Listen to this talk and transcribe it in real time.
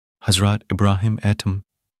Hazrat Ibrahim Etem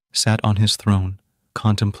sat on his throne,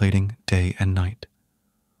 contemplating day and night.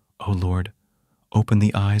 O Lord, open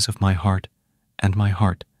the eyes of my heart,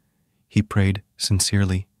 he prayed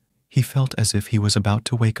sincerely. He felt as if he was about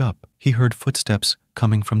to wake up. He heard footsteps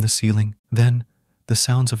coming from the ceiling. Then, the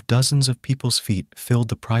sounds of dozens of people's feet filled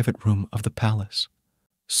the private room of the palace.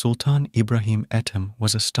 Sultan Ibrahim Etem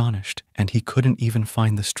was astonished, and he couldn't even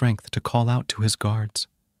find the strength to call out to his guards.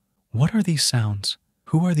 What are these sounds?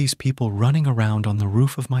 Who are these people running around on the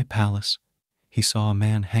roof of my palace? He saw a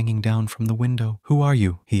man hanging down from the window. Who are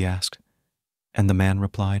you? He asked. And the man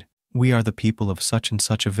replied, We are the people of such and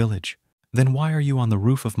such a village. Then why are you on the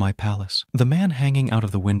roof of my palace? The man hanging out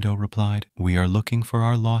of the window replied, We are looking for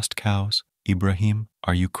our lost cows. Ibrahim,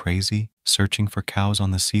 are you crazy? Searching for cows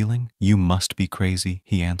on the ceiling? You must be crazy,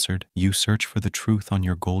 he answered. You search for the truth on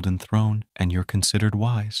your golden throne, and you're considered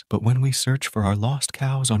wise. But when we search for our lost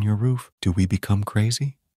cows on your roof, do we become crazy?